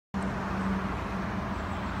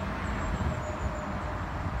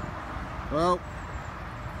Well,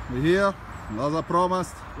 we're here, and as I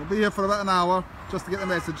promised, we'll be here for about an hour just to get the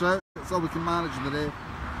message out. That's all we can manage in the day.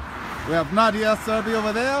 We have Nadia Serbi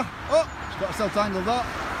over there. Oh, she's got herself tangled up.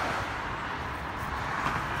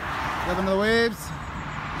 Giving the waves.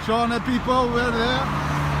 Showing the people we're there.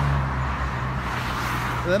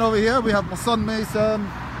 And then over here we have my son Mason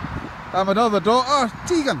and my other daughter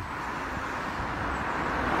Tegan.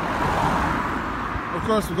 Of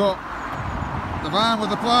course we've got the van with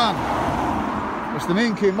the plan, which the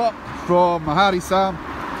name came up from my Harry Sam,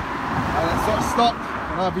 and it's sort of stuck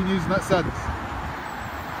and I've been using it since.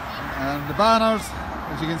 And the banners,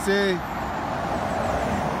 as you can see,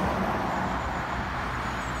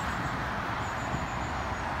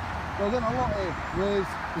 we're getting a lot of waves.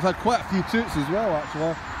 We've had quite a few toots as well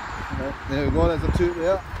actually. There we go, there's a toot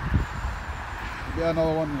there. We'll get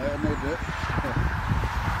another one later, maybe.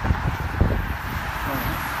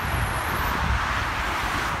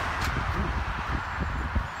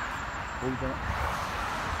 Hold that.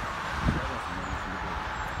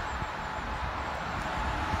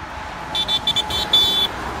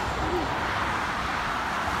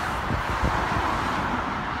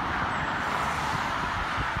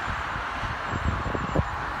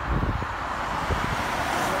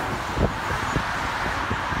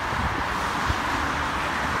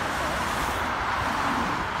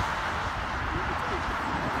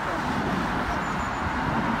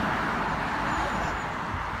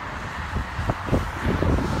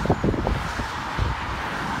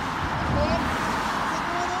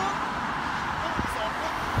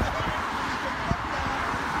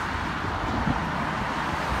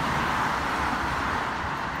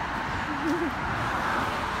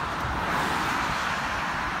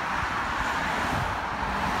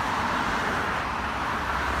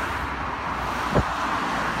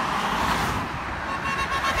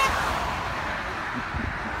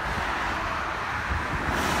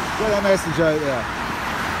 Get that message out there.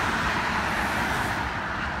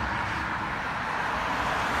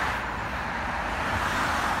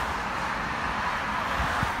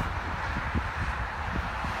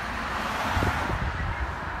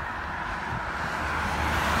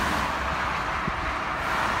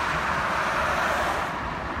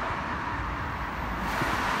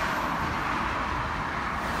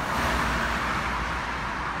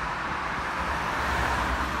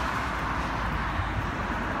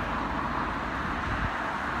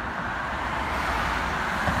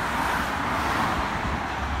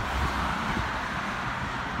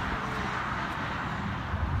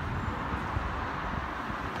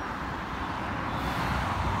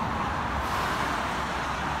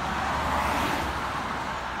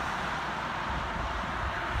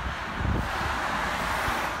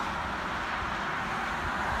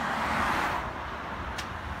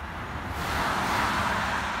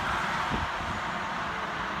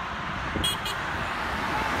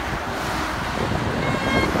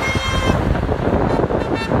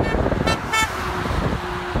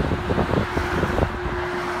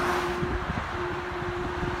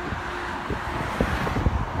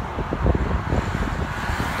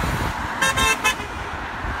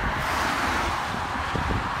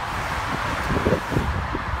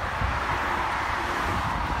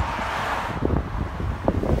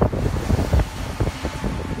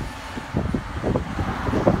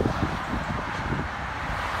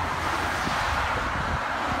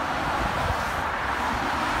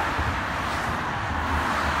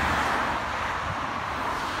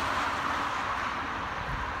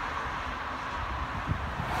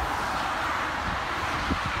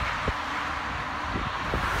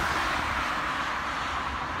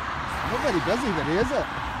 Not very busy today, is it?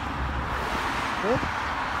 Oh,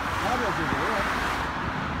 Nadia's over there.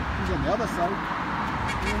 He's on the other side.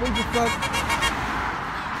 Where's the front?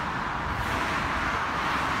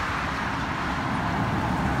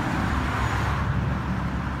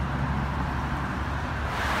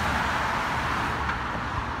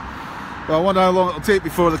 Well, I wonder how long it'll take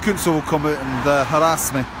before the council will come out and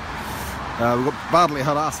harass me. We got badly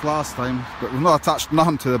harassed last time, but we've not attached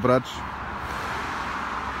nothing to the bridge.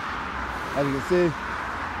 As you can see,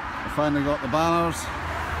 I finally got the banners,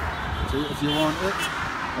 so if you want it.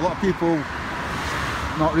 A lot of people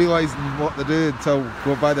not realising what they do until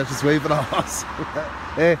go by there just waving at us.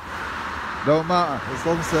 Hey, don't matter, as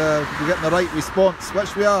long as we're getting the right response,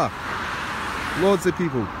 which we are. Loads of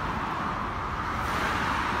people.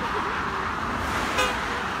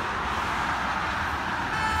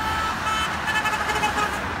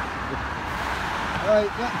 Right,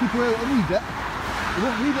 let people out and read it. We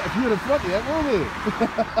won't read it if you're in front of it, will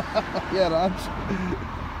we? Yeah, Raj.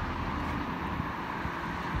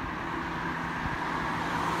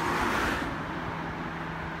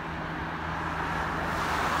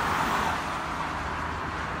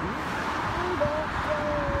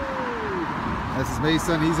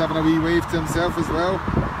 Mason, he's having a wee wave to himself as well.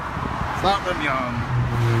 Start them young.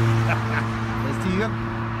 There's Tegan,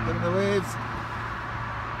 giving the waves.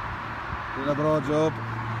 Doing a broad job.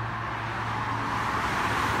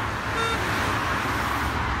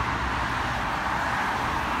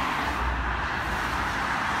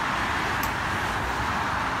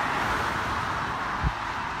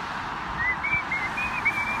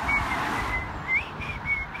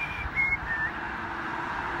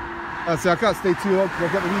 See, I can't stay too long because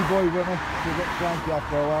I've got the wee boy with me. She'll get cranky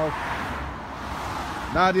after a while.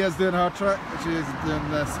 Nadia's doing her trick. She's doing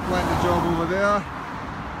a splendid job over there.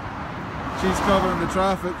 She's covering the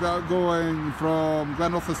traffic that going from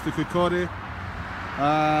Glenrothes to Kirkcaldy,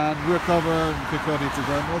 and we're covering Kirkcaldy to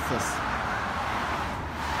Glenrothes.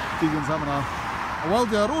 Tegan's having a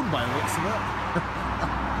world of her own by the looks of it.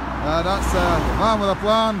 That's a man with a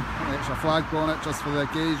plan. Extra flag on it just for the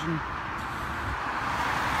occasion.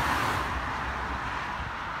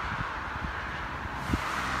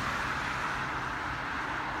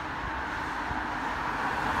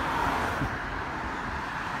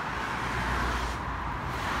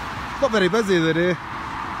 Not very busy today,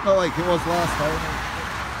 not like it was last time.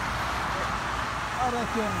 I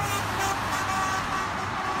reckon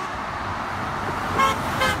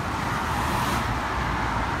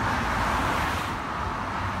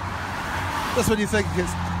that's when you think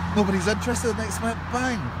it's nobody's interested, next minute,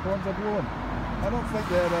 bang, horns are blowing. I don't think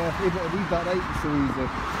they're able to read that right so easy.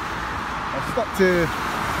 I've stuck to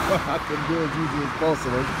what I can do as easy as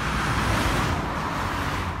possible.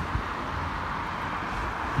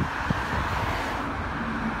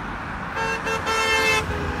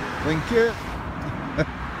 Thank you.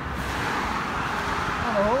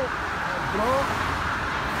 Hello, bro.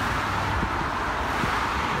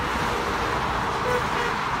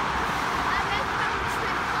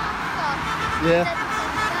 Yeah.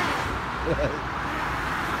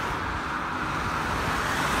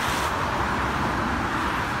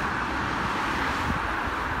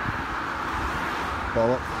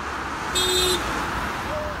 Bollock.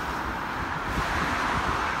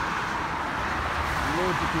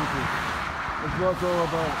 Loads of people. That's what it's all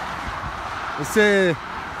about. They say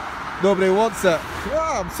nobody wants it.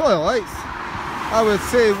 Yeah, I'm sorry, lights. I would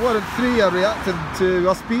say 1 in 3 are reacting to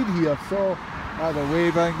us being here, so either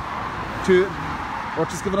waving, tooting, or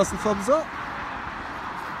just giving us a thumbs up.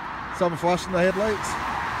 Some flashing the headlights.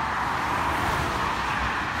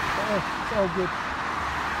 It's all good.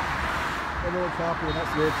 Everyone's happy and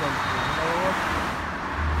that's the thing.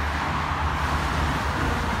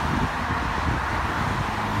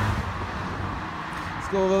 Let's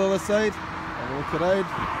go over the other side, have a look around.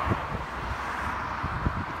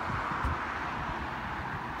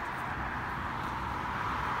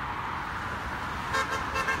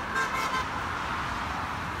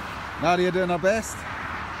 Nadia doing her best.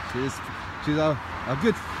 She's a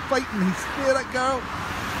good fighting spirit girl.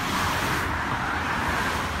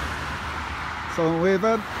 Someone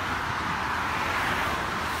waving.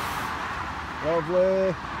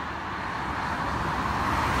 Lovely.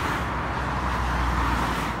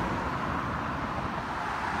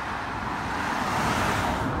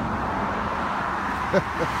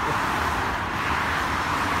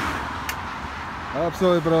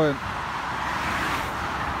 Absolutely brilliant.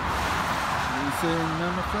 Saying now,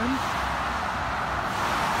 my friend?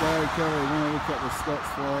 Gary Kelly, when I look at the Scots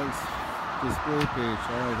flags display page,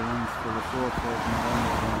 the ones for the 4th of November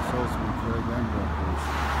and it's also in Craig Ember, please.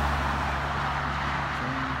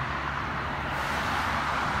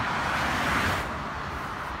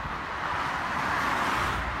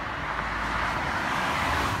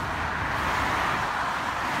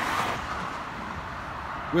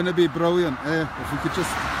 Wouldn't it be brilliant if we could just...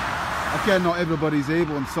 Again, not everybody's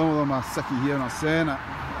able, and some of them are sick of hearing us saying it.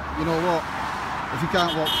 You know what? If you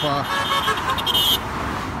can't walk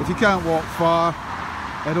far,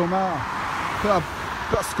 it don't matter.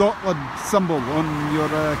 Put a Scotland symbol on your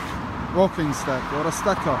walking stick or a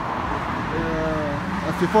sticker.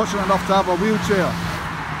 If you're fortunate enough to have a wheelchair,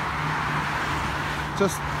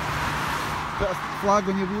 just put a flag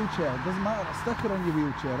on your wheelchair. It doesn't matter, a sticker on your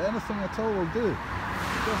wheelchair. Anything at all will do.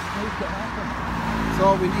 Just make it happen. That's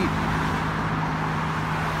all we need.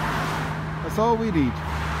 That's all we need.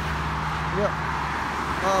 Yep.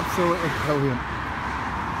 Absolutely brilliant.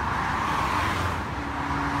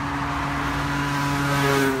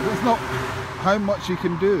 It's not how much you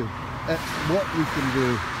can do, it's what you can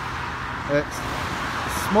do. It's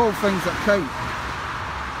small things that count.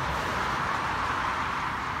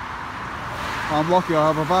 I'm lucky I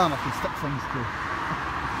have a van I can stick things to.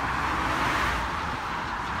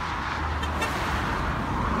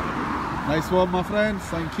 Nice one, my friends,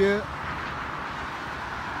 thank you.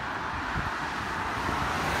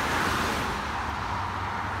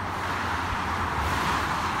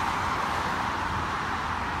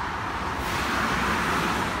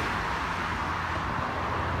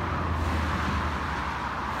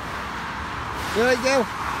 There you go.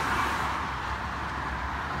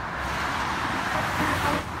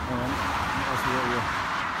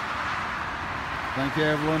 Thank you,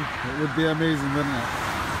 everyone. It would be amazing, wouldn't it?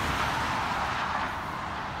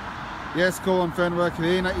 Yes, Colin Fenwick, the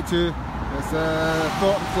A92. It's a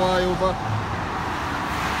Thornton flyover.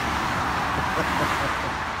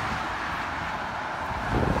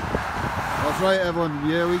 That's right, everyone.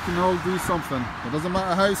 Yeah, we can all do something. It doesn't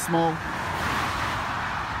matter how small.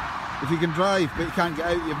 If you can drive, but you can't get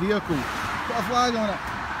out of your vehicle, put a flag on it.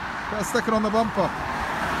 Put a sticker on the bumper.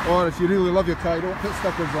 Or if you really love your car, don't put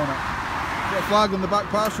stickers on it. Put a flag on the back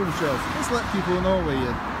passenger shells. Just let people know where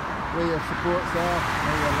your supports are,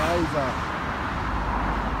 where your lives are.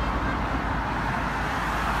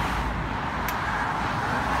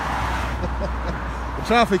 The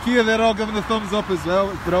traffic here, they're all giving the thumbs up as well.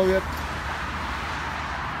 It's brilliant.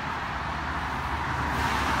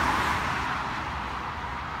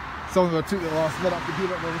 Something I took the last minute to do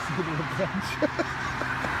it on the side of the bridge.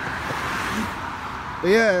 But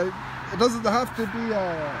yeah, it doesn't have to be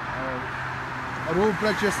a road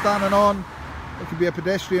bridge you're standing on. It could be a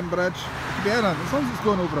pedestrian bridge. It could be anything, as long as it's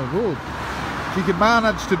going over a road. If you can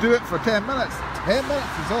manage to do it for 10 minutes, 10 minutes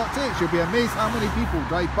is all it takes. You'll be amazed how many people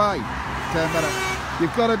drive by 10 minutes.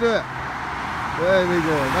 You've got to do it. There we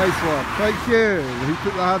go, nice one. Thank you. He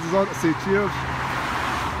put the hands on to say cheers.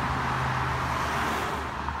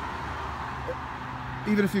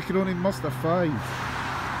 Even if you can only muster 5. You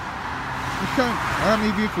count how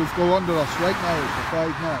many vehicles go under us right now for 5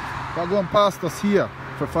 minutes. They're going past us here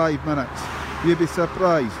for 5 minutes. You'd be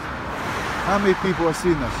surprised how many people have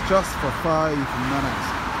seen this just for 5 minutes.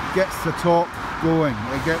 It gets the talk going.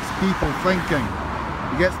 It gets people thinking.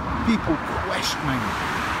 It gets people questioning.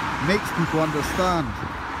 It makes people understand.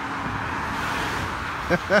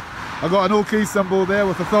 I got an OK symbol there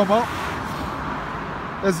with a thumb up.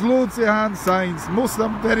 There's loads of hand signs, most of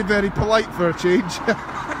them very, very polite for a change.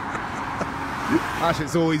 Actually,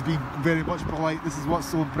 it's always been very much polite. This is what's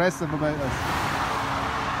so impressive about this.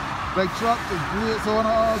 Big truck, there's bullets on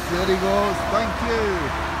us, there he goes, thank you.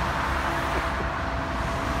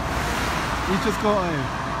 You just got to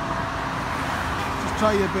just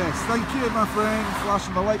try your best. Thank you, my friend,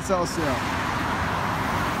 flashing the lights at us here.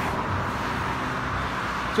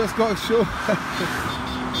 Just got to show.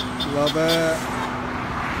 Love it.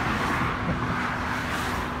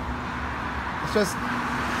 Just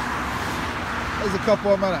there's a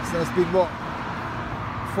couple of minutes and it's been what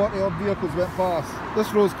 40 odd vehicles went past. This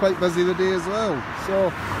road's quite busy today as well,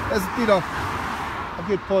 so it's been a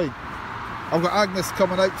good point. I've got Agnes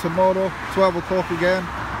coming out tomorrow, 12 o'clock again.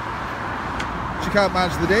 She can't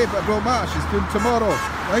manage the day, but it don't matter, she's doing tomorrow.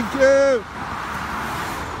 Thank you.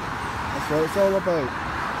 That's what it's all about.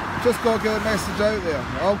 Just got to get a message out there.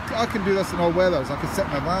 I can do this in all weathers. I can sit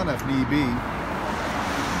in my van if need be.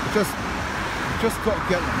 Just got to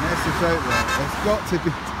get the message out there. It's got to be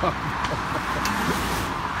done.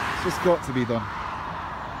 It's just got to be done.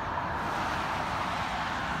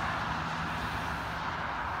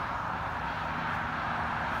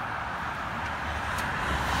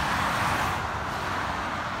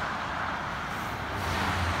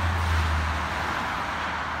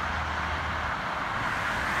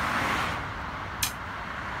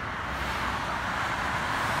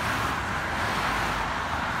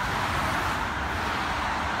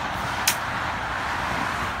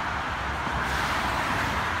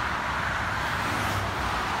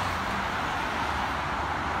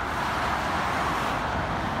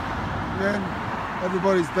 Again,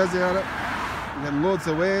 everybody's busy at it. We're getting loads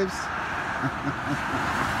of waves.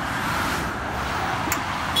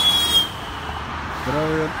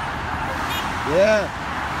 Brilliant. Yeah.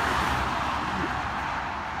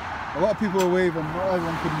 A lot of people are waving. Not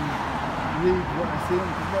everyone can read what they're saying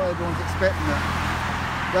because not everyone's expecting it.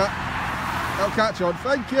 That'll catch on.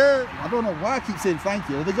 Thank you. I don't know why I keep saying thank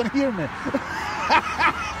you. Are they going to hear me?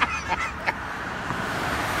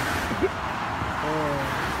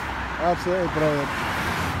 Absolutely brilliant.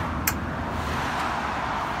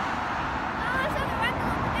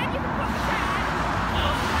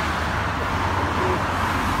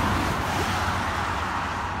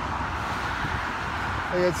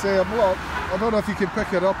 I'd say I don't know if you can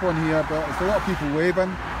pick it up on here, but there's a lot of people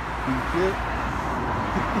waving. Thank you.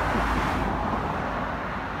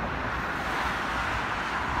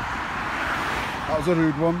 That was a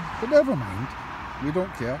rude one, but never mind. We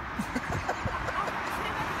don't care.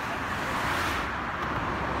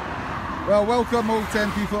 Well, welcome all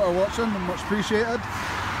 10 people that are watching, and much appreciated.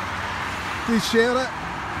 Please share it,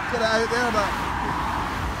 get it out there.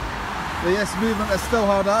 The yes movement is still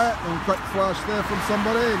hard at it, and quick flash there from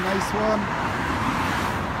somebody, nice one.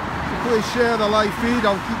 please share the live feed.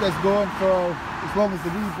 I'll keep this going for as long as the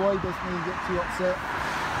wee boy doesn't get too upset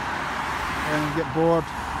and get bored.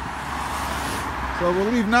 So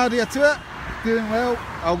we'll leave Nadia to it, doing well.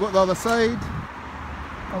 I'll go to the other side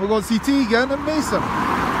and we'll go and see Tegan and Mason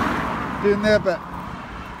doing their bit.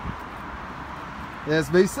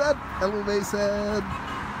 There's Mason. Hello Mason.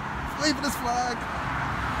 He's waving his flag.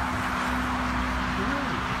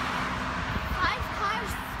 5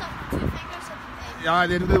 cars stuck 2 fingers in the Yeah,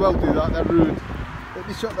 they will do that. They're rude. Let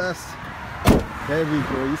me shut this. There we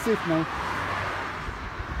go. You're safe now.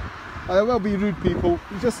 There will be rude people.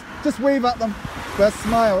 You just wave at them with a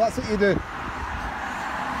smile. That's what you do.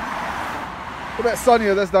 A bit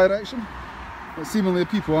sunnier this direction, but seemingly the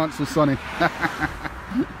people aren't so sunny.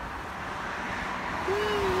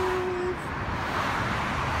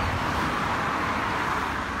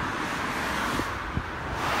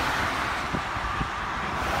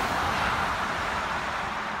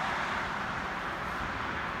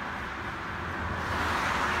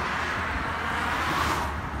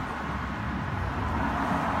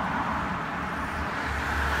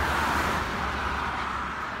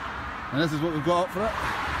 And this is what we've got up for it.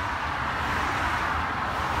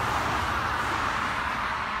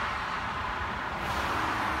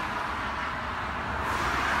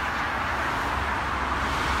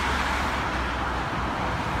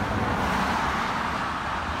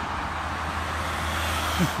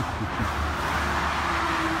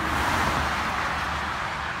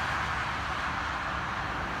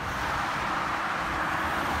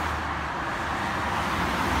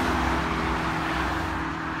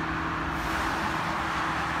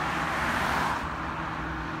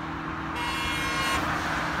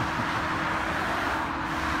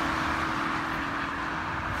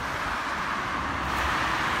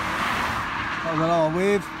 That was another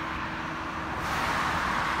wave.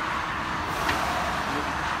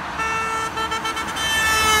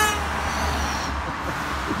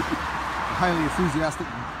 Highly enthusiastic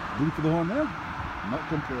bleep of the horn there. Not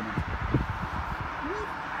complaining.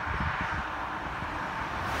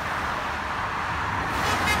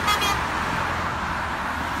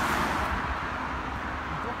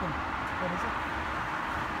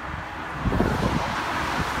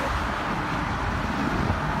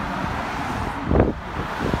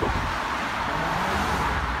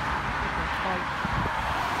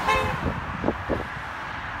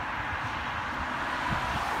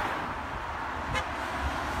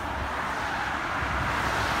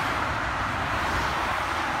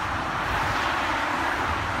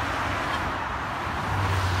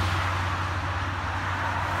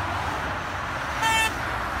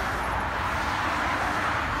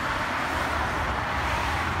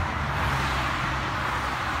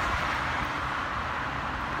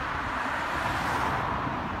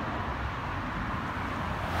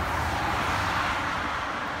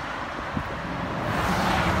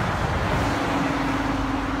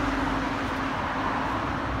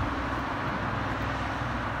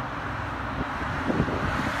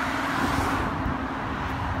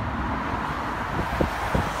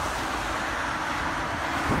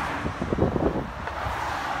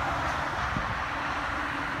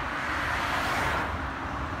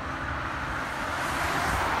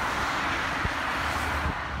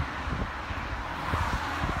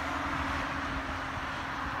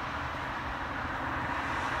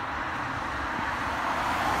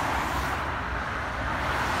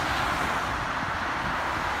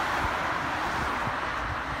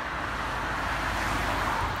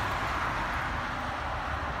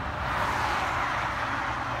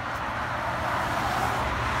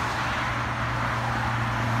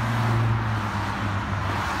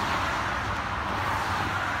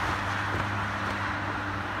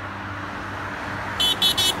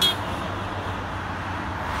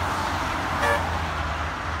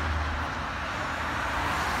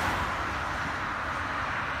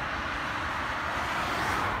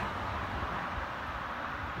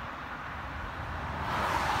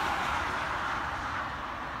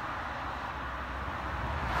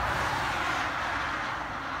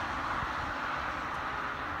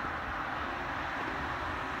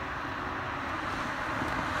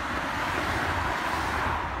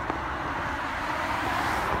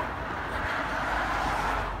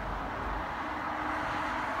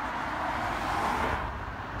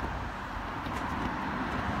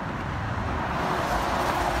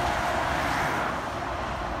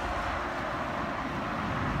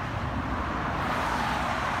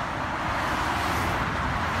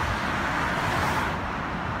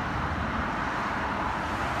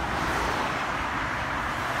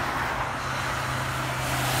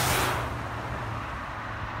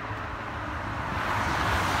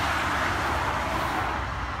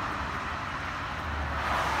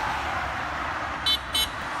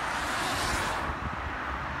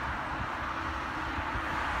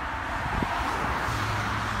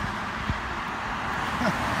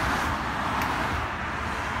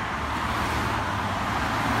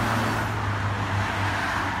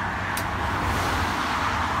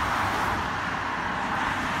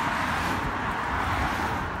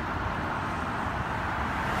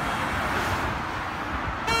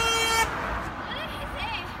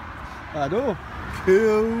 I know.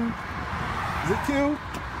 Cool. Is it cool?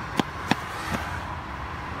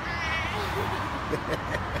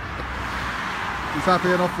 He's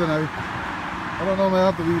happy enough for now. I don't normally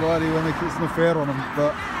have the wee laddie when it's no fair on him,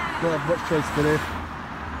 but don't have much choice today.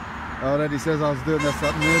 Already says I was doing this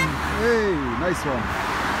at noon. Hey, nice one.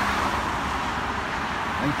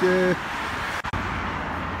 Thank you.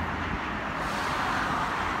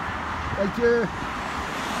 Thank you.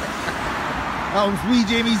 That was wee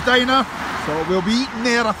Jamie's diner, so we'll be eating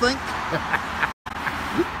there, I think.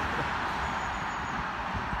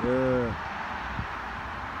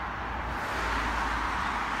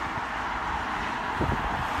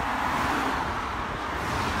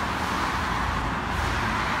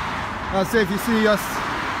 I'll say if you see us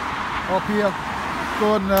up here,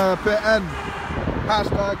 go and put in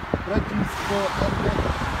hashtag #RedGeeSportNB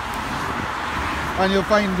and you'll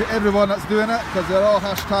find everyone that's doing it because they're all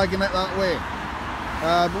hashtagging it that way.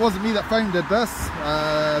 It wasn't me that founded this,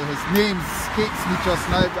 his name escapes me just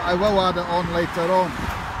now, but I will add it on later on.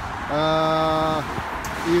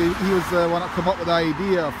 He was the one that came up with the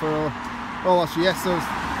idea for all us yesers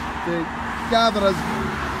to gather us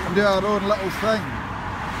and do our own little thing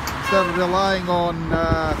instead of relying on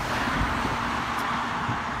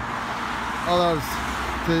others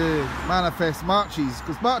to manifest marches,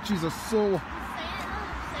 because marches are so...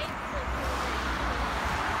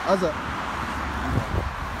 Is it?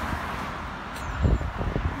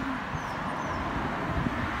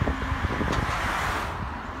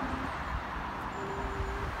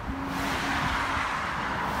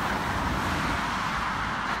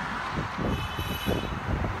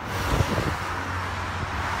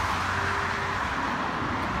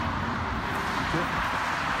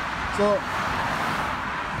 So,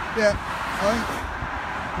 yeah, I think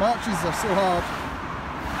marches are so hard.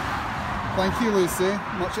 Thank you, Lucy,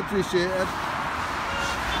 much appreciated.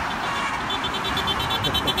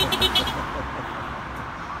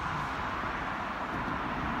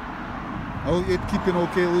 I hope you're keeping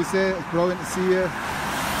okay, Lucy. It's brilliant to see you.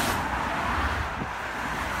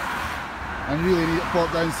 I really need to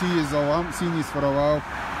pop down and see you all. I haven't seen you for a while.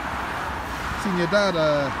 Seen your dad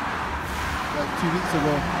like 2 weeks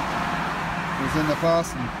ago. It was in the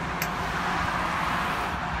past.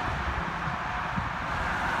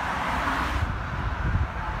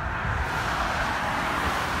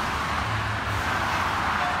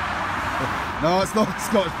 No, it's not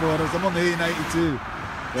Scottish Borders. I'm on the A92.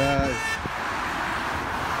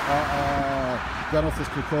 Going off this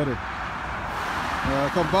Kirkcaldy. I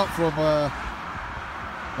come back from the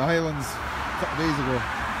Highlands a couple of days ago.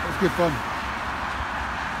 It was good fun.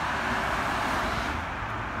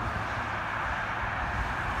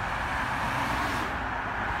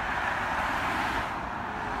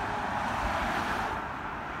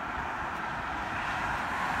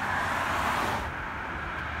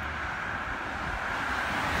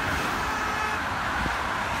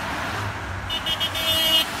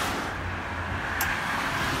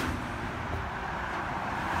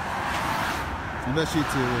 I miss you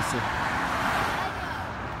too, Lucy.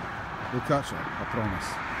 We'll catch up, I promise.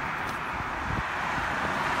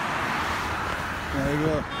 There you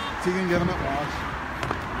go. So you can get him at large.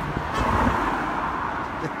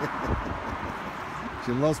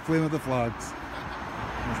 She loves playing with the flags.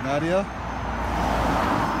 There's Nadia.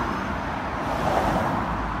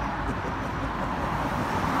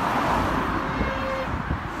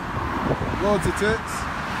 Loads of toots.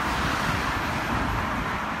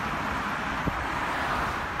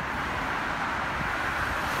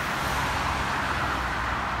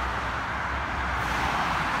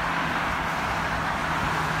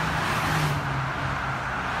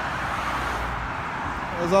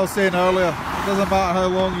 As I was saying earlier, it doesn't matter how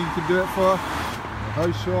long you can do it for, or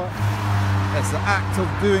how short, it's the act of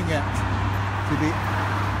doing it, to be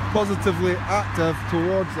positively active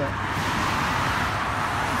towards it.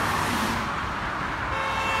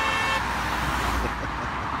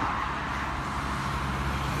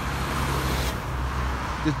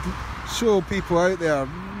 Just show people out there,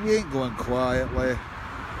 we ain't going quietly.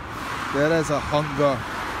 There is a hunger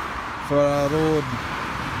for our own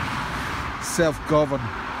self-govern,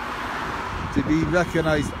 to be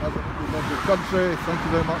recognised as a member of the country. Thank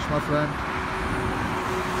you very much, my friend.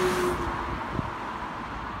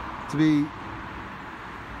 To be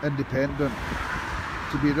independent,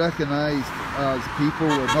 to be recognised as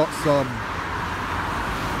people and not some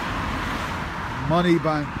money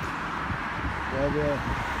bank where we're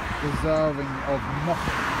deserving of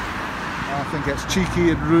nothing. I think it's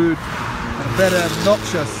cheeky and rude and very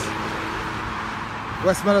obnoxious.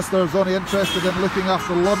 Westminster is only interested in looking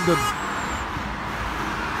after London.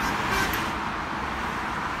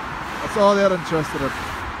 That's all they're interested in.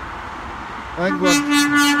 England.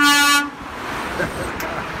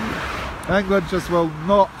 England just will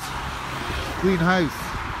not clean house.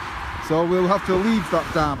 So we'll have to leave that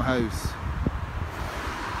damn house.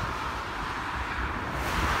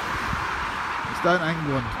 It's down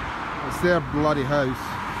England. It's their bloody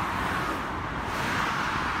house.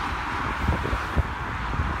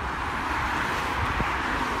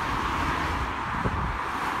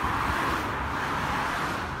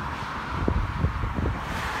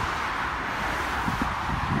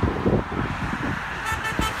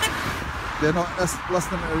 They're not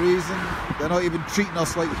listening to reason. They're not even treating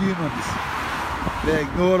us like humans. They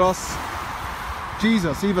ignore us.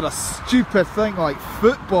 Jesus, even a stupid thing like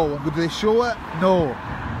football, would they show it? No.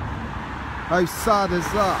 How sad is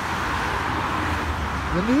that?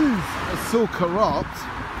 The news is so corrupt.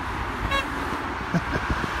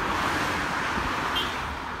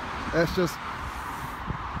 It's just...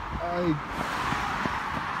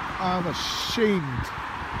 I'm ashamed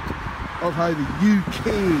of how the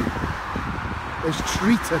UK is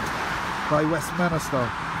treated by Westminster.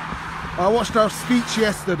 I watched our speech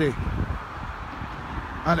yesterday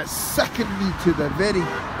and it sickened me to the very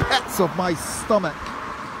pits of my stomach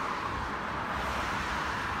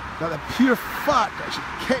that the pure fact that she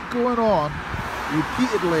kept going on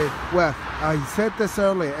repeatedly with, I said this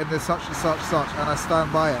earlier in the such and such and I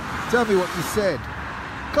stand by it. Tell me what you said.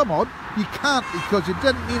 Come on, you can't, because you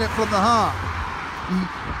didn't mean it from the heart.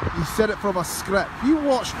 You said it from a script. You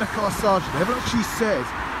watch Nicola Sargent, everything she says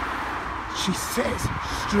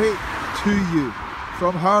straight to you,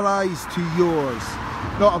 from her eyes to yours,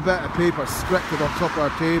 not a bit of paper scripted on top of our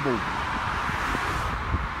table.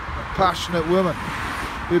 A passionate woman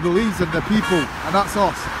who believes in the people, and that's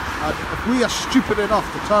us. And if we are stupid enough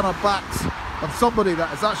to turn our backs on somebody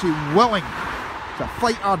that is actually willing to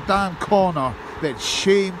fight our damn corner, then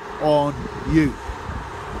shame on you.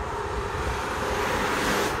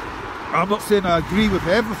 I'm not saying I agree with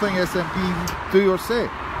everything SNP do or say.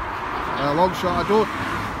 A long shot I don't.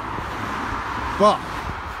 But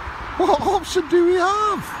what option do we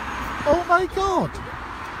have? Oh my God.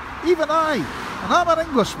 Even I, and I'm an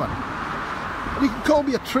Englishman. You can call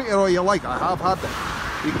me a traitor all you like, I have had it.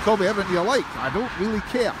 You can call me everything you like, I don't really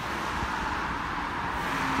care.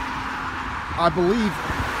 I believe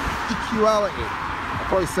equality. I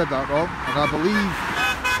probably said that wrong. And I believe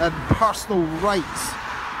in personal rights.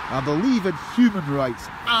 I believe in human rights,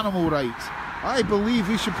 animal rights. I believe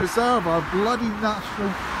we should preserve our bloody national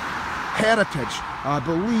heritage. I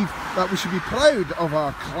believe that we should be proud of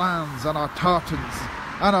our clans and our tartans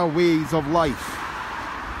and our ways of life.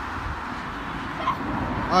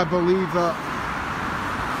 I believe that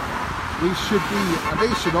we should be a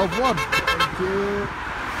nation of one.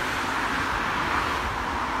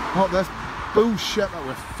 Not this bullshit that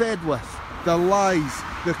we're fed with. The lies,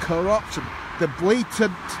 the corruption, the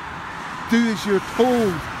blatant do as you're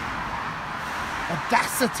told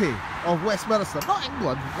audacity of Westminster. Not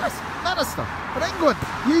England, Westminster. But England,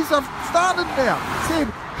 yous are standing there saying,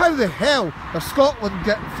 how the hell are Scotland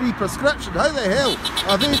getting free prescription? How the hell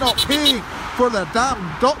are they not paying for their damn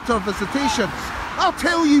doctor visitations? I'll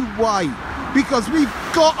tell you why. Because we've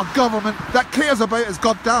got a government that cares about its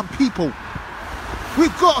goddamn people.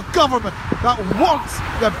 We've got a government that wants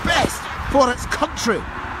the best for its country.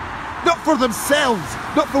 Not for themselves,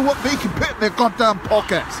 not for what they can put in their goddamn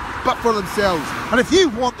pockets, but for themselves. And if you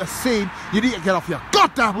want the same, you need to get off your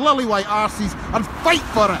goddamn lily-white arses and fight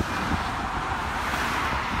for it.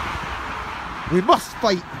 We must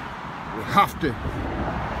fight. We have to.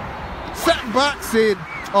 Sitting back saying,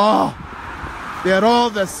 oh, they're all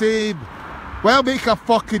the same. Well, make a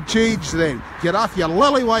fucking change then. Get off your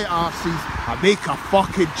lily-white arses and make a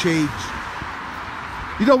fucking change.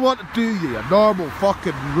 You don't want to do your normal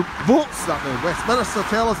fucking votes that the Westminster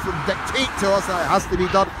tell us and dictate to us that it has to be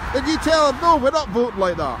done. Then you tell them, no, we're not voting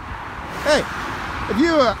like that. Hey, if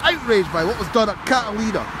you were outraged by what was done at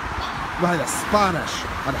Catalina by the Spanish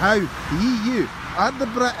and how the EU and the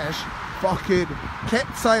British fucking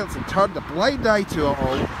kept silence and turned a blind eye to it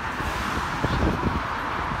all,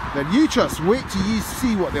 then you just wait till you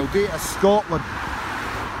see what they'll do to Scotland.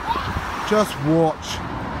 Just watch.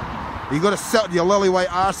 You got to sit on your lily-white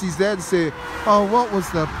arses then and say, oh, what was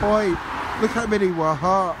the point? Look how many were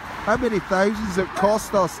hurt. How many thousands it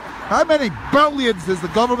cost us. How many billions is the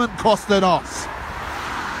government costing us?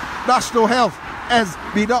 National health is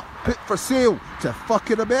being up put for sale to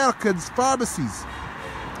fucking Americans' pharmacies.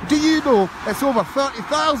 Do you know it's over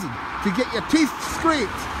 30,000 to get your teeth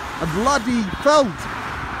scraped and bloody filled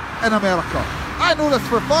in America? I know this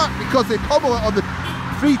for a fact because they pummel it on the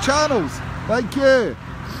free channels. Thank you.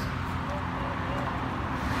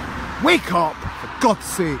 Wake up! For God's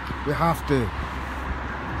sake, we have to.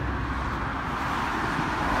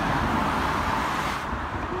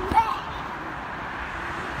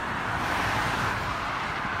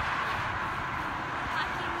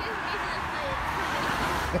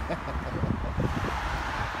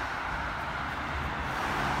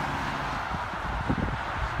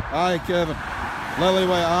 Aye, Kevin. Lily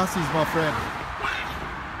white asses, my friend.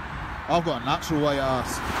 I've got a natural white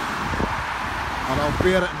ass. And I'll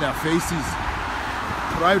bear it in their faces.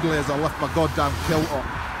 Proudly as I lift my goddamn kilt up.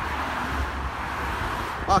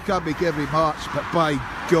 I can't make every march, but by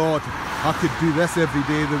God, I could do this every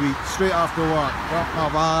day of the week. Straight after work, wrap my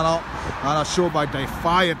van up, and I show my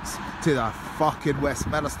defiance to the fucking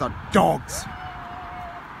Westminster dogs.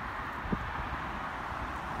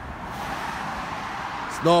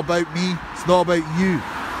 It's not about me, it's not about you,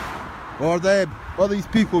 or them, or these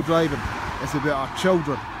people driving. It's about our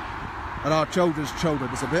children, and our children's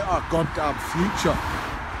children. It's about our goddamn future.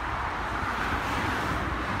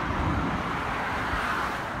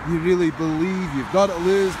 You really believe you've got to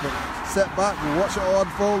lose, but sit back and watch it all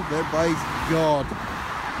unfold, then by God,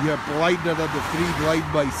 you're blinder than the three blind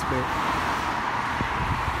mice, mate.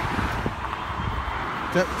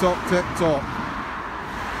 Tick tock, tick tock.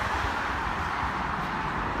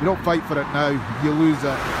 You don't fight for it now, you lose it,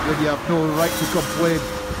 then you have no right to complain.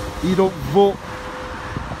 You don't vote,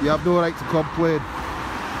 you have no right to complain.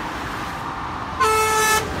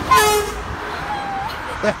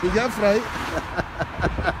 That's right.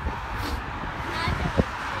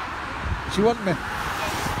 She want me.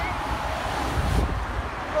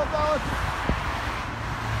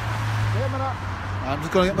 Wait a minute. I'm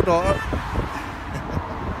just going to get my daughter.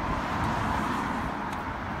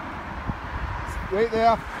 Wait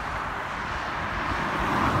there.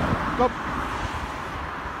 Come.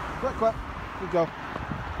 Quick, quick. Good go.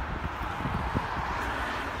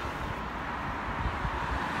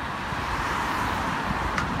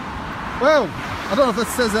 Well, I don't know if this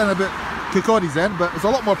says anything about Kirkcaldy's end, but there's a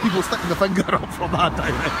lot more people sticking the finger up from that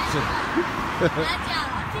direction.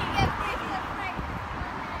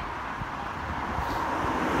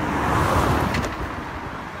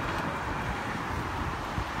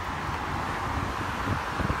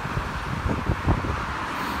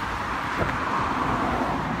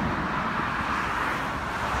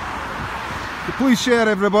 Please share,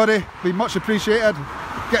 everybody, be much appreciated.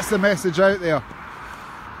 Gets the message out there.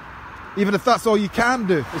 Even if that's all you can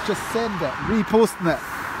do, is just send it, reposting it.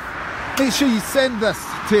 Make sure you send this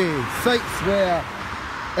to sites where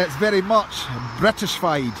it's very much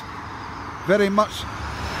Britishified, very much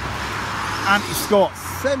anti-Scots.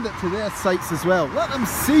 Send it to their sites as well. Let them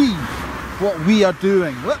see what we are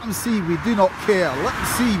doing. Let them see we do not care. Let them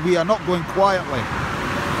see we are not going quietly.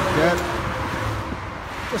 Yeah?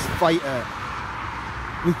 Just fight it.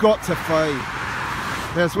 We've got to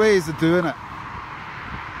fight. There's ways of doing it.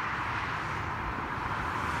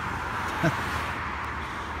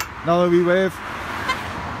 Another wee wave.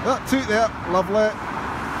 That toot there, lovely.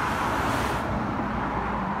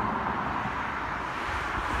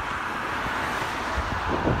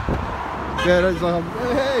 There is a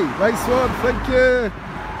hey, nice one, thank you.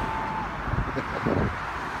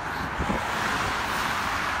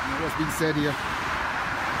 What's been said here?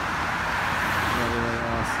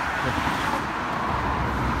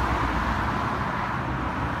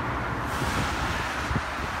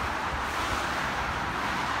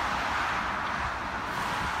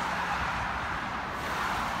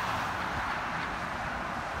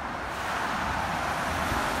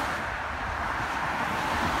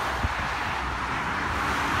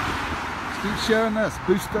 Keep sharing this,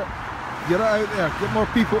 boost it, get it out there, get more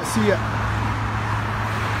people to see it.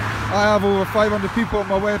 I have over 500 people on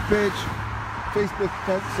my webpage, Facebook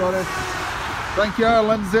account, sorry. Thank you,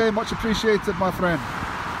 Lindsay, much appreciated, my friend.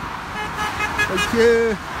 Thank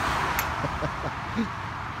you.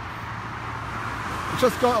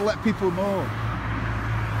 Just got to let people know.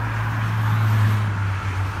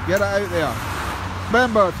 Get it out there.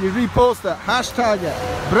 Remember, if you repost it, hashtag it,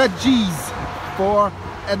 Bridges for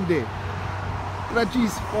Indie.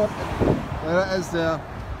 Bridges for Indie. There it is there.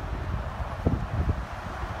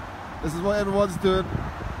 This is what everyone's doing.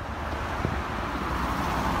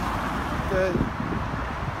 Okay.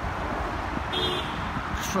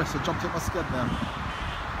 Christ, I jumped at my skin there.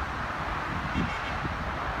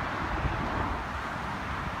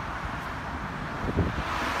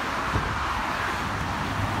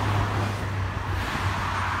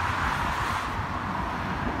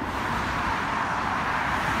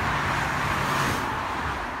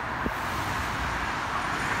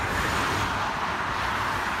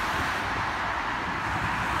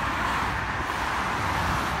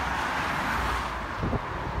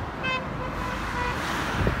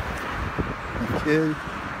 you.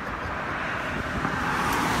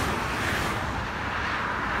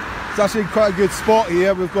 It's actually quite a good spot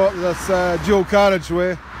here. We've got this dual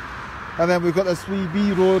carriageway, and then we've got this wee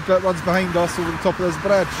B road that runs behind us over the top of this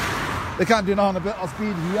bridge. They can't do nothing about us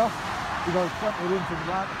being here. We've got plenty of room for the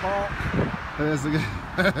back to park. There's the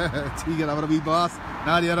Tegan having a wee blast.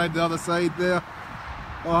 Nadia around the other side there.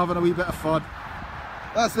 Oh, having a wee bit of fun.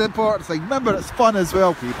 That's the important thing. Remember, it's fun as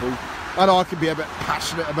well, people. I know I can be a bit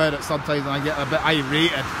passionate about it sometimes and I get a bit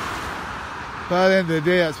irate. But at the end of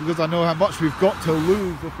the day, it's because I know how much we've got to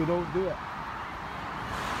lose if we don't do it.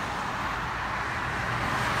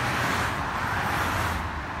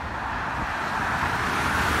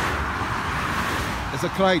 It's a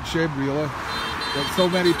crying shame, really, that so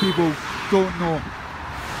many people don't know.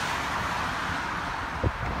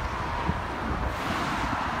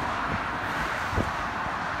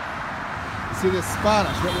 See the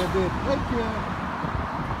Spanish, what they're doing. Thank you.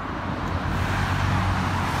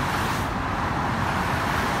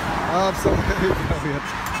 Absolutely brilliant.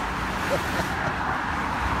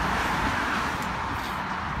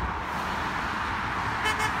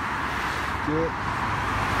 Good.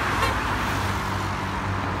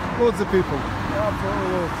 Loads of people. Absolutely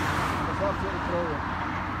loads. It's absolutely brilliant.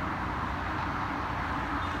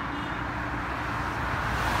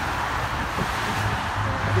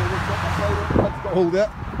 I've got to hold it.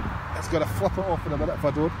 It's going to flip it off in a minute if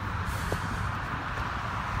I don't.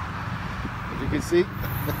 As you can see,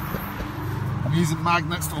 I'm using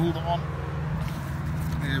magnets to hold it on.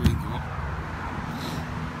 There we go.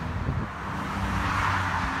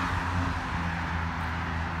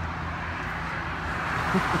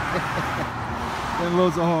 Then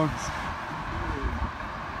loads of horns.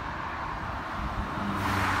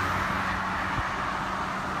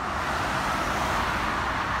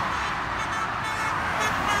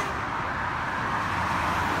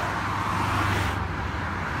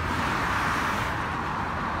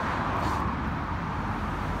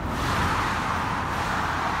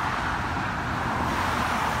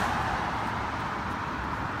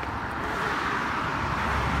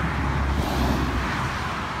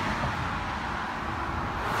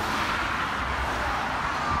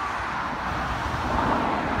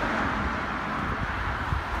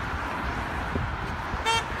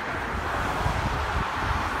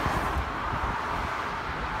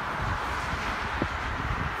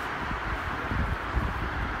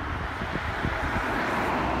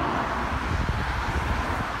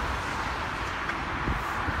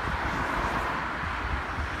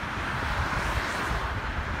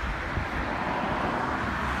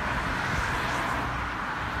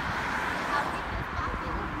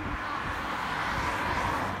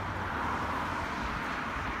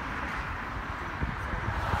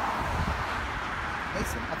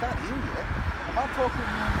 Listen, I can't hear you. Am I talking?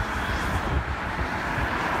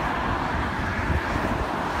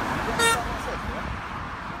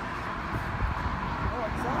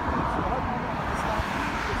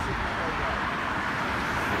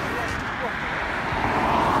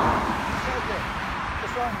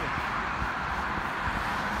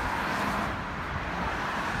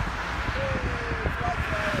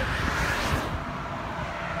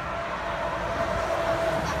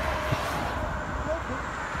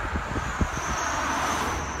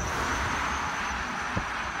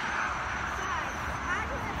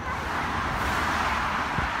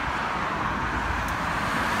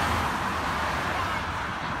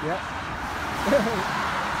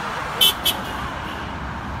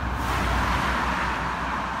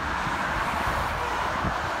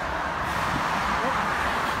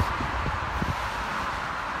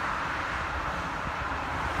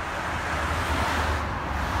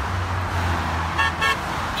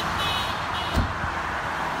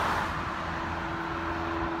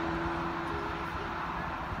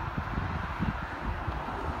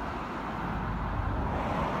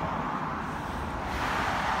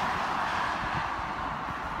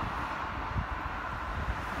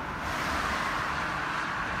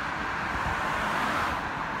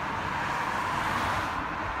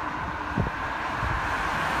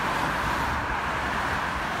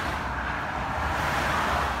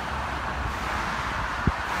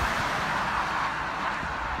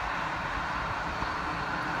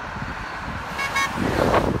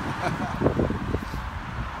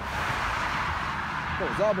 What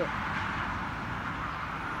was that bit?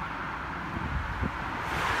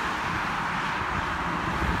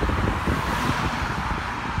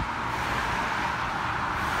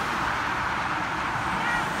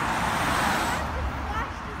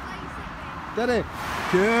 Did it?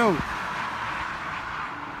 Cool.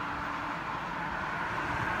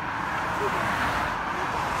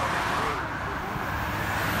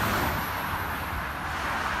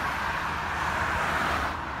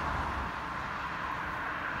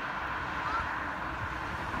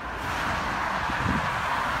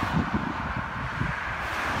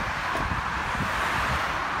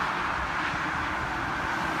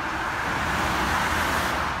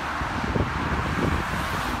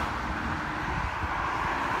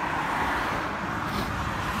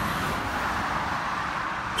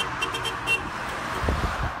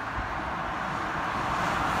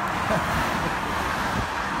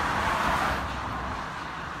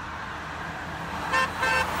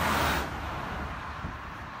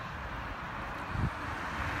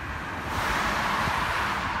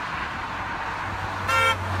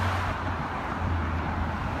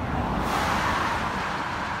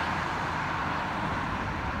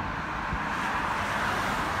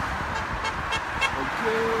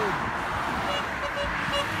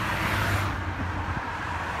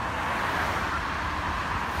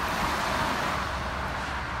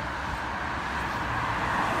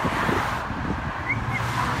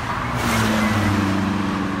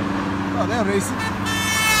 Oh, they're racing.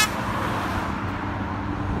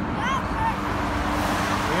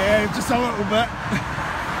 Yeah, just a little bit.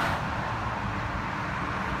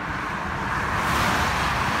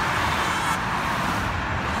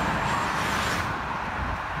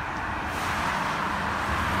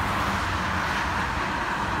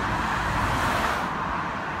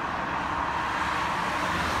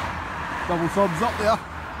 Double thumbs up there.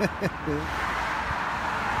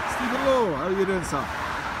 Stephen Lowe, how are you doing, sir?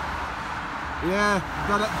 Yeah,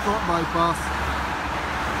 done it in Thornton bypass.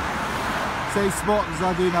 Same spot as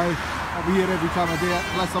I do now. I'll be here every time I do it,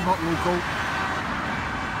 unless I'm not local.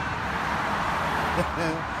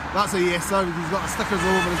 That's a yes sir, because he's got the stickers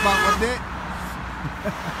all over his back one day.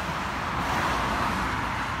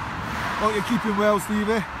 Hope you're keeping well,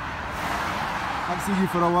 Stevie. Haven't seen you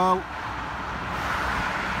for a while.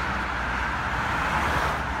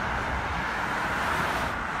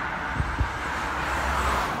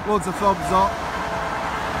 Loads of thumbs up.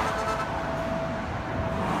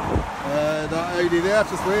 That Audi there,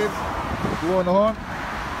 just wave. Blow on the horn.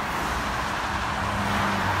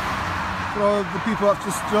 For all the people that have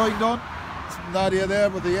just joined on. Nadia there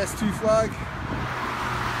with the S2 flag.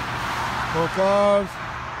 More cars.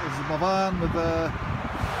 This is my van with the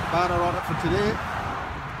banner on it for today.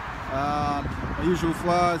 And my usual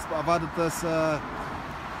flags, but I've added this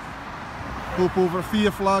Hope Over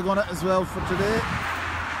Fear flag on it as well for today.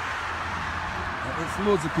 It's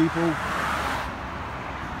loads of people.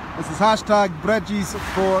 This is hashtag Bridges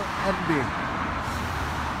for Indy.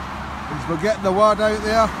 Because we're getting the word out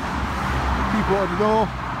there, people to know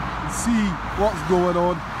and see what's going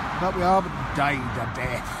on, that we haven't died a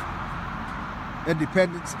death.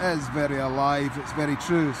 Independence is very alive, it's very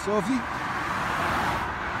true. So if you,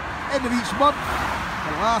 end of each month,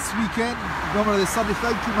 the last weekend, remember the Sunday,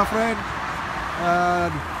 thank you my friend,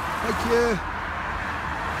 and thank you.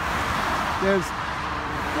 There's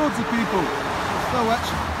loads of people, still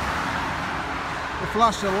itching. They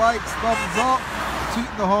flash their lights, thumbs up,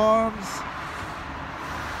 tooting the horns.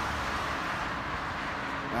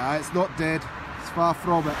 Nah, it's not dead, it's far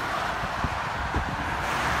from it.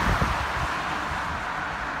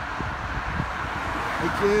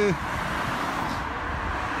 Thank you.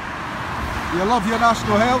 You love your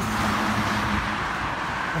national health?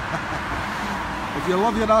 If you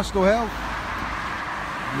love your national health,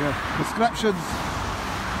 your prescriptions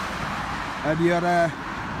and your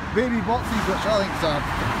baby boxes, which I think is a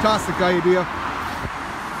fantastic idea.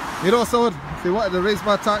 You know, someone, if they wanted to raise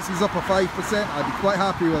my taxes up a 5%, I'd be quite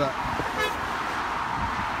happy with it.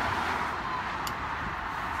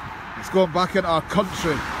 It's going back into our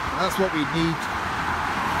country. That's what we need.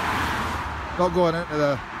 Not going into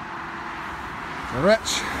the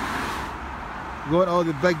rich. Going to all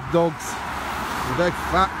the big dogs, the big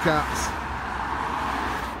fat cats.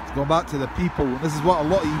 It's going back to the people. This is what a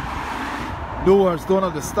lot of you knowers don't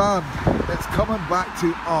understand. It's coming back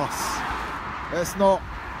to us. It's not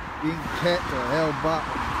being kept or held back.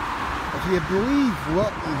 If you believe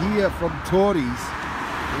what you hear from Tories,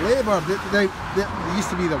 Labour, they used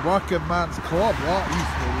to be the working man's club, that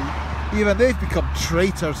used to be. Even they've become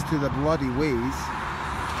traitors to the bloody ways.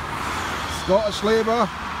 Scottish Labour,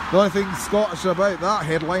 the only thing Scottish about that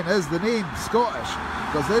headline is the name, Scottish,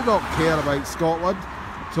 because they don't care about Scotland.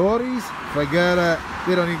 Tories, forget it,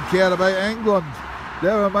 they don't even care about England,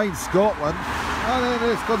 never mind Scotland. And then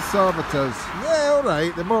there's Conservatives, yeah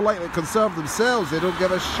alright, they're more likely to conserve themselves, they don't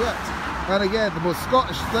give a shit. And again, the most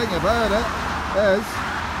Scottish thing about it is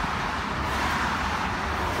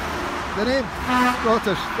the name,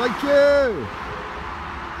 Scottish, thank you!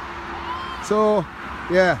 So,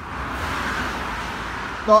 yeah,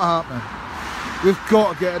 not happening. We've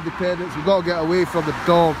got to get independence, we've got to get away from the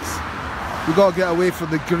dogs. We've got to get away from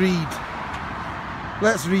the greed.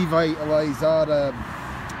 Let's revitalise our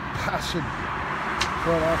passion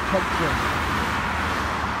for our country.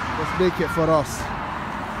 Let's make it for us.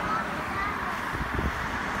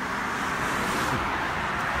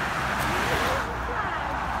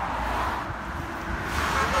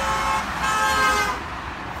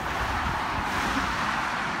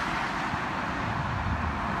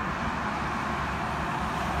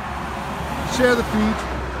 Share the feed.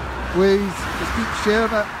 Please, just keep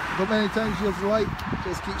sharing it. How many times you like,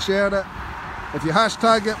 just keep sharing it. If you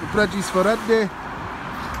hashtag it with Bridges for Indy,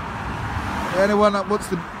 anyone that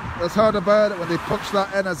has heard about it, when they punch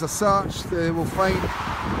that in as a search, they will find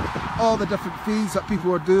all the different feeds that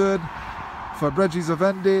people are doing for Bridges of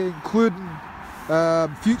Indy, including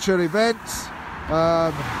future events.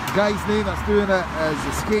 The guy's name that's doing it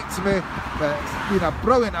escapes me, but it's been a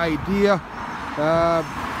brilliant idea.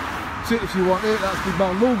 If you want it, that's been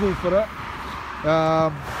my logo for it.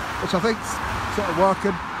 which I think's sort of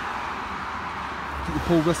working. You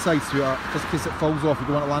pull this side through it, just in case it falls off, you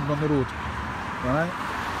don't want to land on the road. Alright?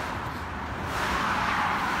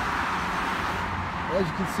 As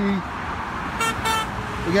you can see,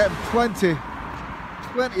 we're getting plenty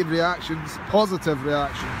of reactions, positive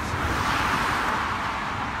reactions.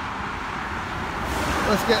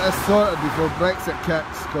 Let's get this sorted before Brexit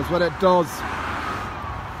kicks, because when it does,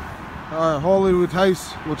 Hollywood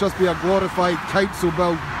House will just be a glorified council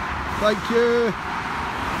building. Thank you!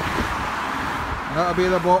 And that'll be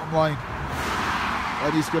the bottom line.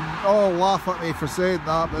 And you can all laugh at me for saying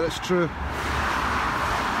that, but it's true.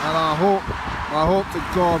 And I hope to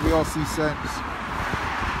God we all see sense.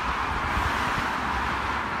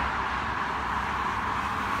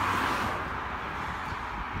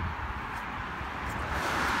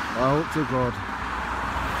 I hope to God.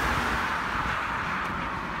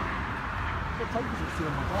 What time does it say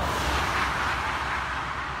on my dash?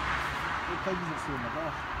 What time does it say on my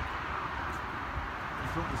dash? In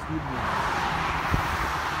front of the speed wheel.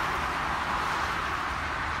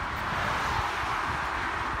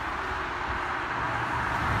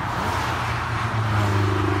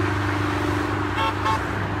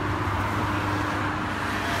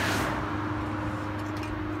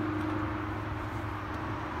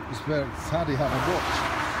 It's where it's handy having a watch.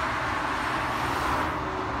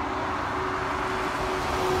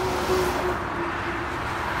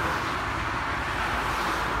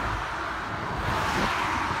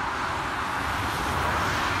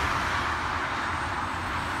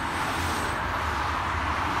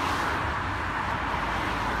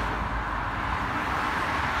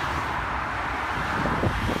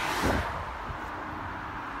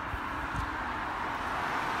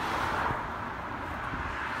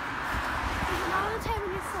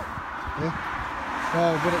 Yeah. No,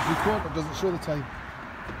 but it's recorded, it doesn't show the time.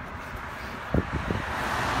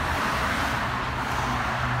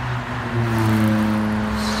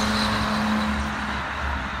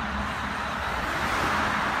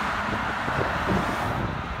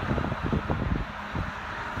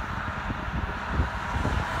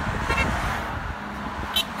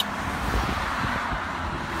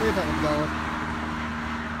 Leave it going.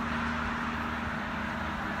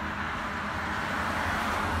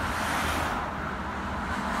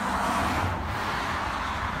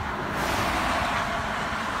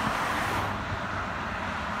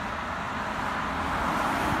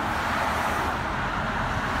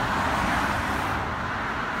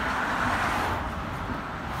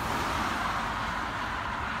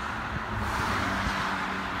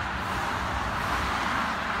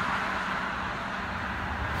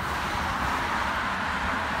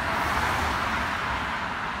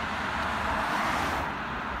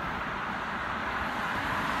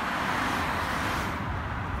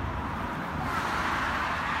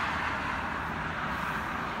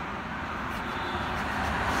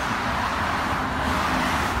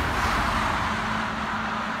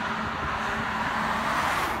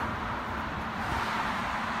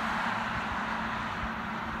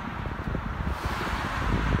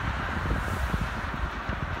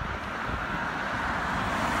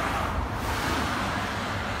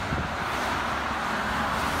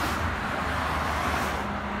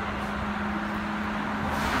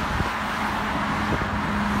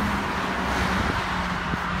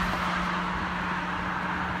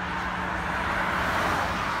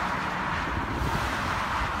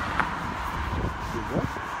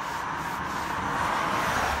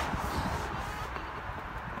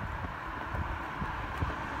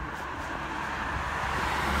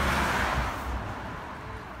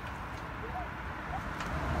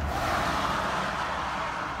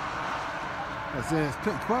 It's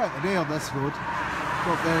pretty quiet today on this road.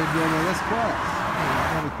 Not very nearly this quiet.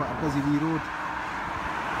 It's normally quite a busy wee road.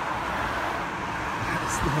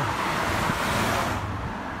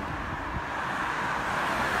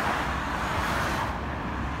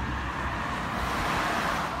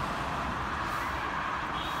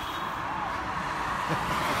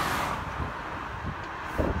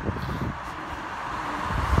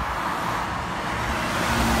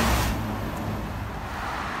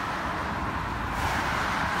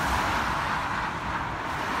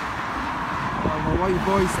 My wee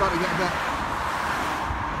boys start to get a bit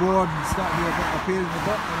bored and start to be a bit of a pain in the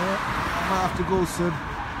butt. I might have to go soon.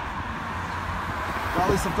 But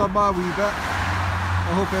at least I've done my wee bit.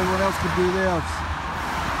 I hope everyone else can do theirs.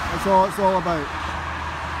 That's all it's all about.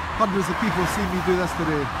 Hundreds of people see me do this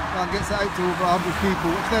today. That gets it out to over 100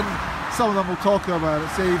 people, which then some of them will talk about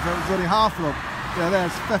it. Say if it was only half of them, yeah,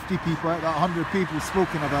 there's 50 people out of that 100 people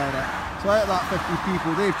spoken about it. So out of that 50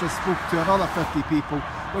 people, they've just spoken to another 50 people,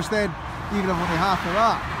 which then, even if only half of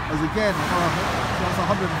that is again, that's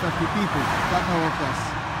 150 people that know of this.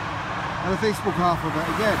 And if they spoke half of it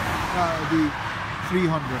again, that would be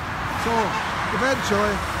 300. So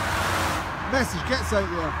eventually, message gets out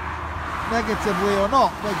there, negatively or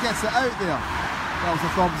not, but it gets it out there. That was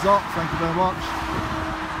a thumbs up, thank you very much.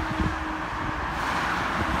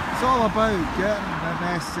 It's all about getting the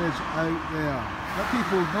message out there. Let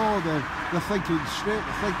people know they're thinking straight,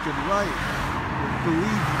 they're thinking right, they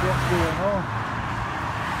believe what's going on.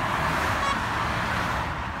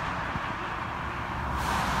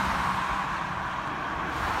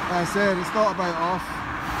 Like I said, it's not about us,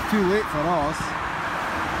 it's too late for us.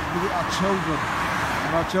 We got our children,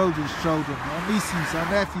 and our children's children, our nieces, our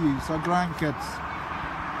nephews, our grandkids.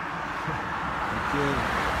 Okay.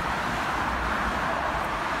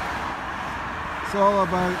 It's all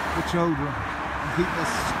about the children and keep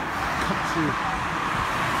this country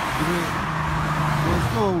great.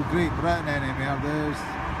 There's no Great Britain anymore, there's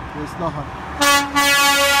nothing.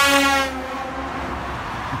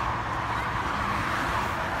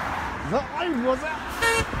 Is that loud, was it?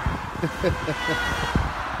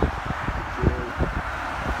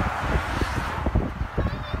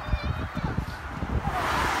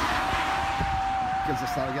 Kids are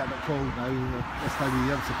starting to get a bit cold now. This time of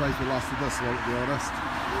year, I'm surprised we lasted this long, to be honest.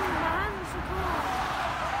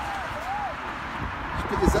 Just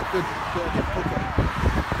put your zip good, put it in your pocket.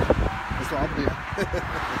 That's what I'm doing.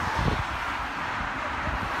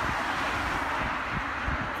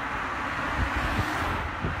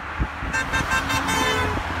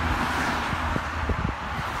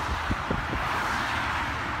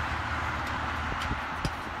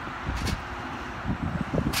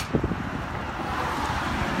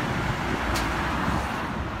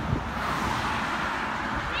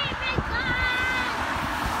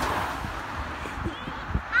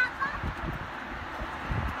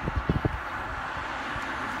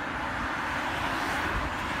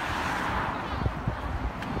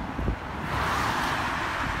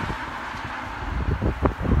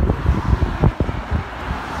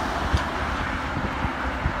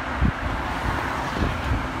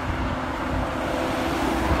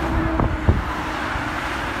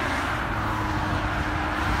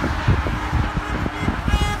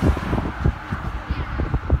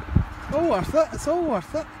 Worth it, it's all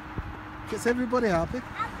worth it. Gets everybody happy.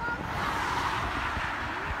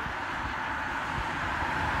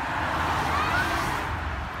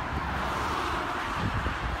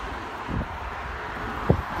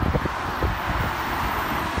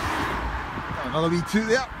 Another wee toot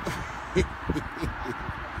there.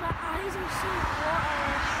 My eyes are so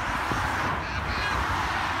watery.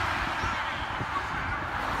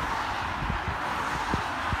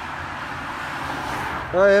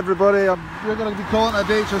 Hi everybody, we're going to be calling it a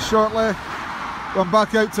day just shortly. I'm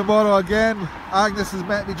back out tomorrow again. Agnes is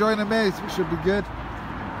meant to be joining me, which should be good.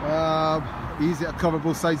 Easy to cover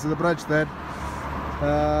both sides of the bridge then.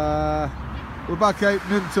 We're back out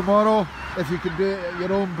noon tomorrow. If you can do it at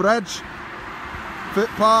your own bridge,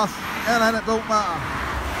 footpath, and it don't matter.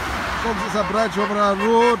 As long as it's a bridge over a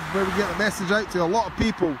road where we get the message out to a lot of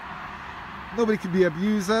people. Nobody can be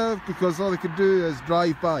abusive because all they can do is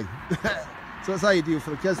drive by. So it's ideal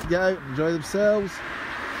for the kids to get out and enjoy themselves.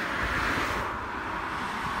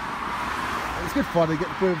 It's good fun to get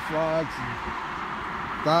the boom flags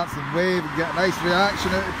and dance and wave and get a nice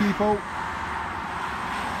reaction out of people.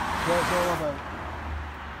 That's what it's all about.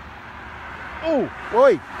 Oh,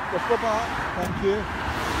 oi, just go back, thank you.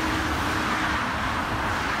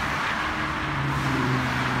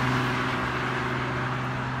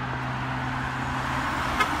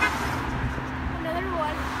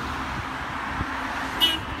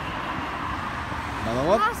 Another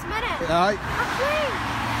one? Last minute. Aye. A plane.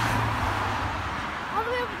 All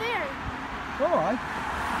the way over there. Alright.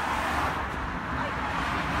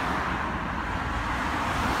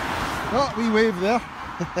 Oh, we wave there.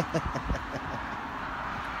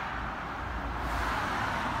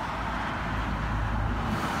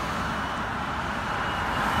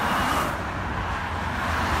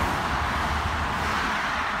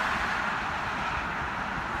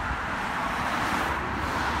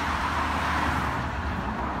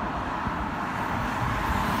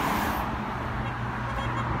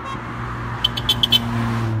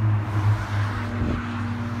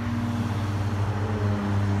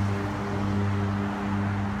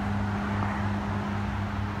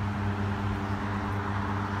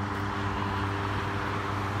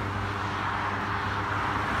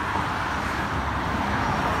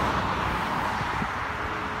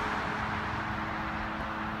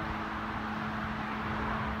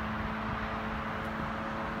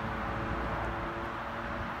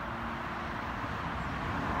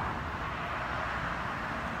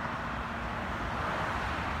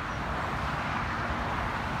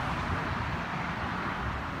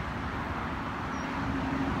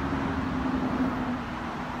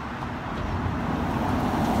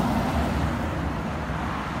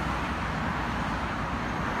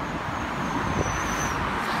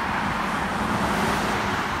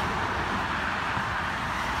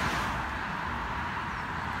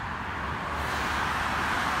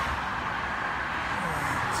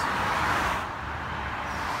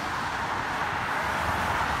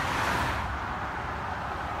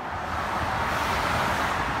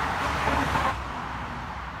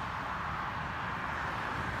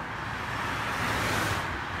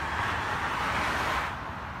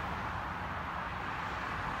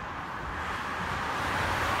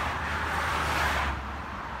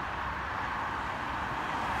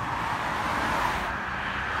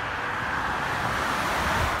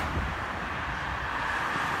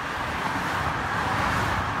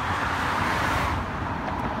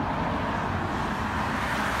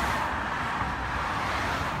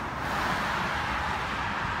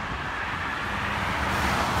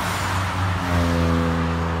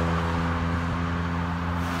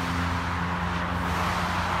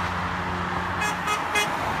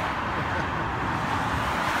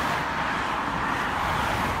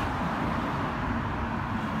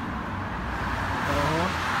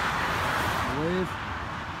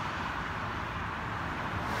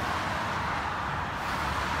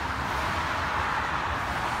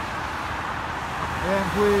 again,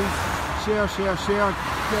 please. Share, share, share.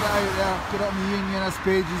 Get it out there. Get it on the unionist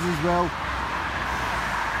pages as well.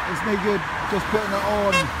 It's no good just putting it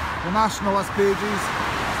on the nationalist pages.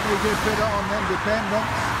 It's no good putting it on the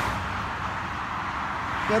independents.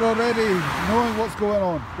 They're already knowing what's going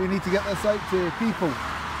on. We need to get this out to people.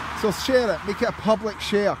 So share it. Make it a public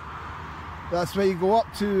share. That's where you go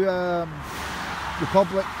up to the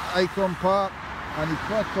public icon part and you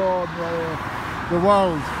click on the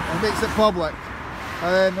world and it makes it public.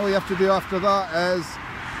 And then all you have to do after that is,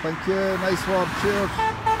 thank you, nice one, cheers.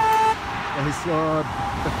 Nice one.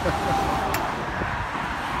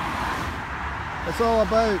 It's all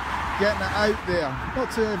about getting it out there, not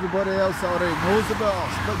to everybody else that already knows about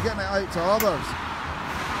us, but getting it out to others.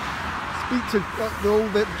 Speak to the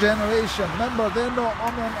older generation. Remember, they're not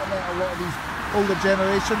on the internet, a lot of these older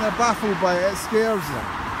generation, they're baffled by it, it scares them.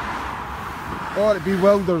 Or it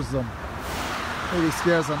bewilders them. Maybe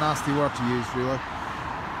scares a nasty word to use, really.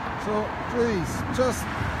 So please, just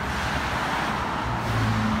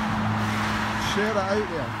share it out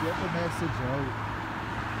there, get the message out.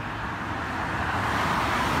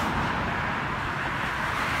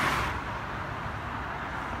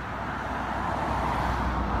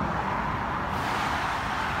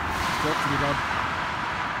 Got to be done.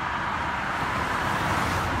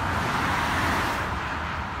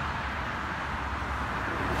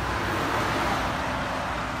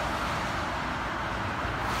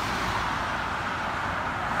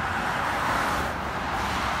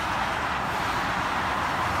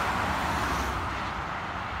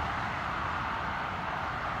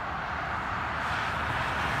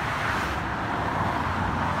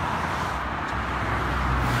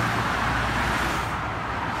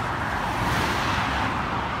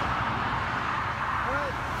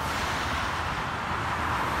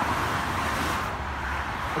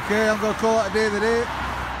 Okay, I'm going to call it a day today.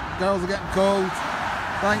 Girls are getting cold.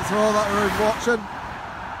 Thanks for all that were watching.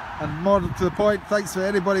 And more to the point, thanks for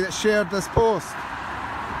anybody that shared this post.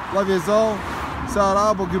 Love yous all. Sarah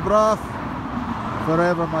Abu Gibrath.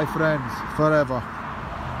 Forever, my friends. Forever.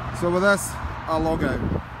 So with this, I'll log out.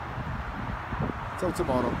 Till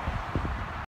tomorrow.